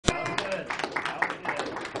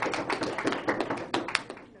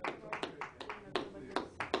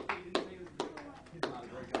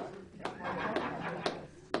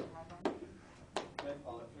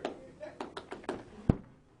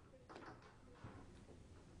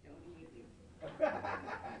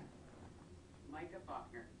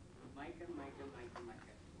Micah, Micah, Micah,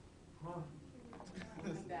 Micah. We'll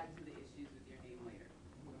come back to the issues with your name later.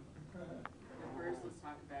 But first, let's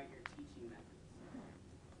talk about your teaching methods.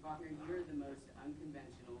 Faulkner, you're the most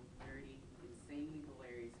unconventional, nerdy, insanely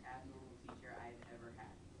hilarious, abnormal teacher I've ever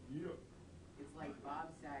had. Yeah. It's like Bob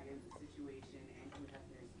Saget's situation and Hugh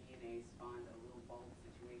Hefner's DNA spawned a little bald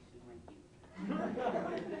situation like you.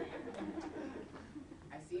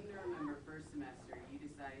 I seem to remember first semester you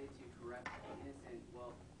decided to corrupt the innocent,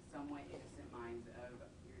 well, somewhat innocent minds of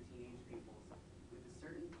your teenage pupils with a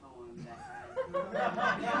certain poem that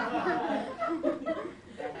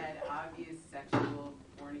had obvious sexual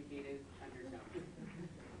fornicated undertones.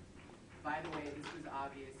 By the way, this was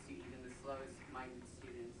obvious to even the slowest minded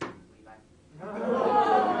students, Levi.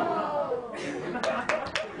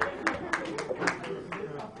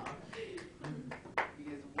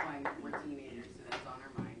 Because one, we're teenagers, so that's on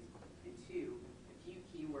our minds. And two, a few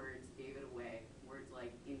keywords gave it away. Words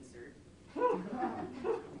like insert,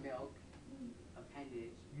 milk,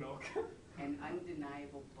 appendage, and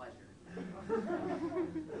undeniable pleasure.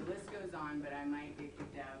 The list goes on, but I might get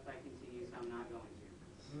kicked out if I continue, so I'm not going to.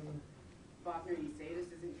 Faulkner, you say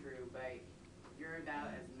this isn't true, but you're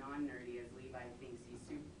about as non-nerdy as Levi thinks he's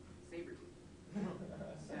saber-toothed.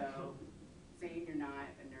 So, saying you're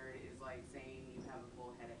not a nerd is like saying you have a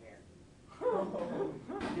full head of hair.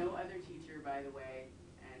 No other teacher, by the way,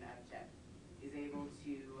 and I've checked, is able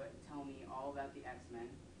to tell me all about the X-Men.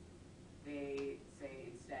 They say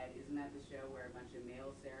instead, isn't that the show where a bunch of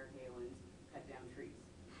male Sarah Palins cut down trees?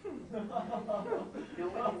 No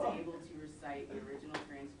one is able to recite the original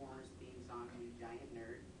Transformers theme song, you giant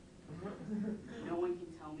nerd. No one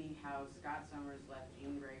can tell me how Scott Summers left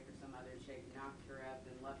Jean Grey for some other chick, knocked her up,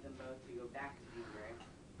 and left them both to go back to Jean Grey.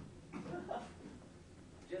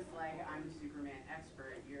 Just like I'm a Superman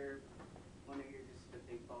expert, you're just a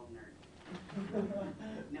big bald nerd.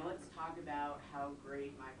 Now let's talk about how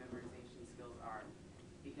great my memorization skills are.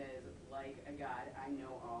 Because like a god, I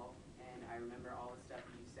know all, and I remember all the stuff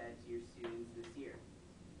you've said to your students this year.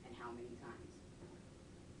 And how many times.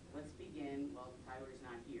 Let's begin, well, Tyler's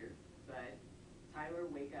not here, but Tyler,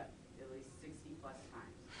 wake up at least 60 plus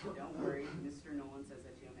times. Don't worry, Mr. Nolan says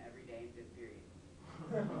that to him every day in 5th period.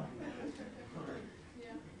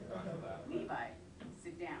 Yeah. Levi,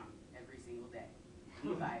 sit down every single day.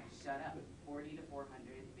 Levi, shut up 40 to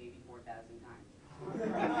 400, maybe 4,000 times.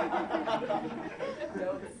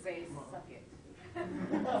 Don't say suck it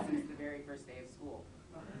since the very first day of school.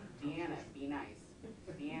 Deanna, be nice.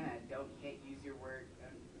 Deanna, don't use your word.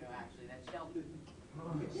 No, actually, that's Shelby.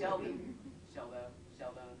 Shelby, Sheldo,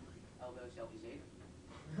 Sheldon, Eldo, Shelby Shade.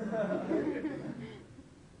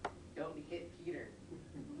 Don't hit Peter.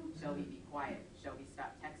 Shelby, be quiet. Shelby,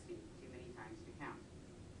 stop texting too many times to count.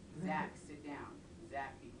 Zach, sit down.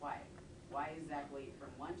 Zach, be quiet. Why is Zach late from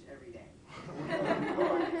lunch every day?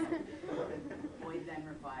 Boyd then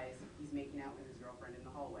replies, he's making out with his girlfriend in the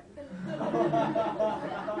hallway.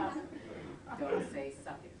 Don't say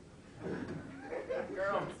suck it.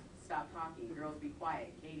 Girls, stop talking. Girls, be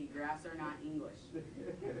quiet. Katie, graphs are not English.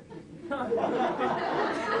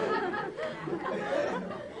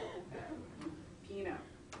 Pino,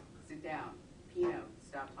 sit down. Pino,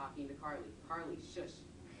 stop talking to Carly. Carly, shush.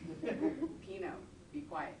 Pino, be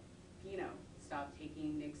quiet. Pino, stop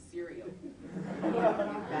taking Nick's cereal.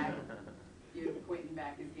 Give Quentin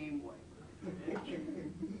back his Game Boy.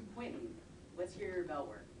 Quentin, let's hear your bell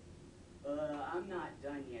work. I'm not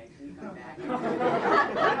done yet. Can you come back?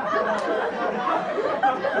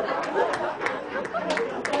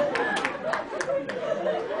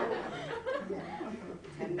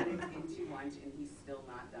 Lunch and he's still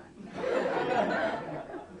not done.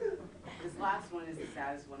 This last one is the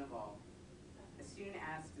saddest one of all. A student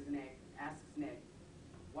asks Nick,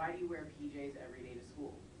 why do you wear PJs every day to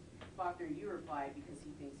school? Faulkner, you reply because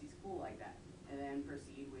he thinks he's cool like that, and then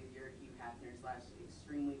proceed with your Hugh Hefner /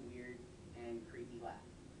 extremely weird and creepy laugh.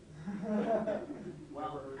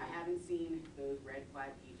 Well, I haven't seen those red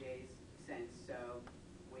plaid PJs since, so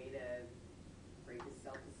way to break his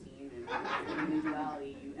self-esteem and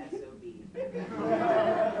individuality, you SOB.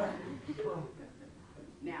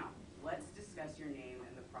 Now, let's discuss your name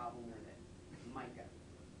and the problem with it. Micah.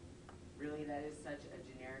 Really, that is such a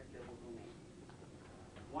generic biblical name.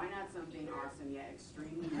 Why not something awesome yet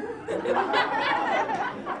extremely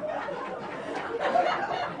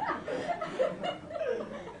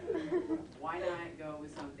Why not go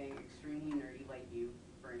with something extremely nerdy like you,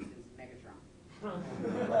 for instance, Megatron?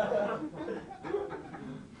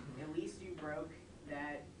 At least you broke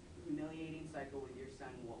that humiliating cycle with your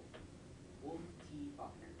son, Wolf. Wolf T.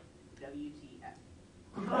 Faulkner. WTF.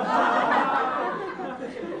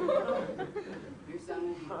 Your son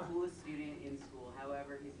will be the coolest student in school.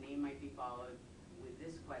 However, his name might be followed with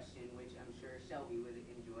this question, which I'm sure Shelby would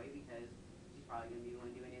enjoy because she's probably going to be the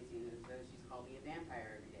one doing it soon. So she's called me a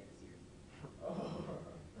vampire every day this year.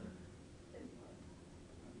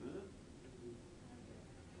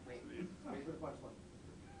 Wait, where's the punchline?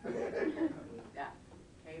 Yeah.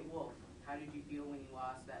 Hey, Wolf, how did you feel when you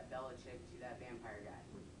lost that Bella chick to that vampire guy?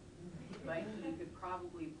 But he could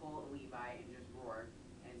probably pull a Levi and just roar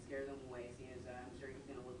and scare them away, seeing as I'm sure he's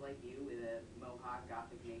going to look like you with a mohawk,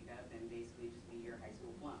 gothic makeup, and basically just be your high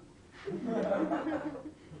school flunk.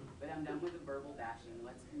 But I'm done with the verbal bashing.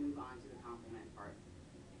 Let's move on to the compliment part.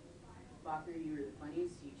 Faulkner, you were the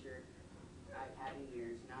funniest teacher I've had in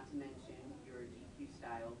years, not to mention your GQ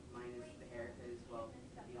style, minus the hair, because, well,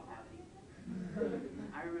 you don't have any.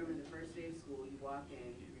 I remember the first day of school, you walked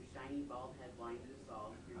in, your shiny bald head blinded us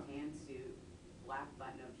all, your tan suit, black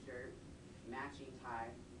button-up shirt, matching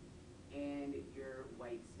tie, and your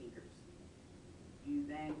white sneakers. You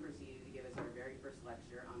then proceeded to give us our very first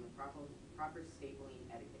lecture on the proper stapling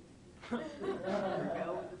etiquette. Your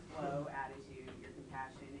go with the flow attitude, your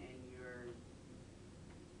compassion, and your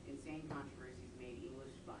insane controversies made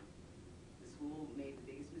English fun. The school made the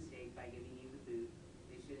biggest mistake by giving you the boot.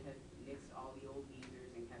 They should have nixed all the old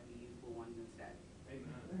geezers and kept the youthful ones instead.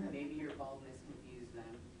 Amen. Maybe your baldness confused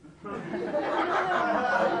them.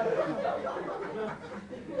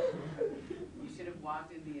 You should have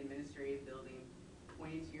walked into the administrative building,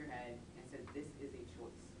 pointed to your head, and said, "This is a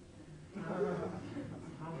choice."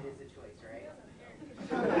 It is a choice, right?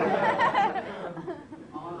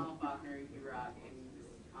 All in all, Faulkner, you rock. And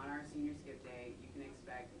on our senior skip day, you can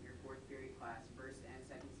expect your fourth period class, first and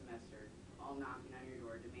second semester, all knocking on your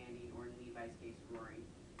door, demanding, or in Levi's case, roaring,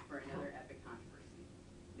 for another epic controversy.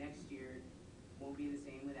 Next year won't be the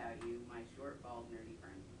same without you, my short, bald, nerdy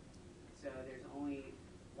friend. So there's only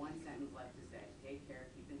one sentence left to say. Take care,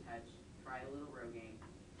 keep in touch, try a little Rogaine,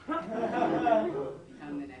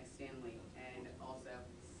 become the next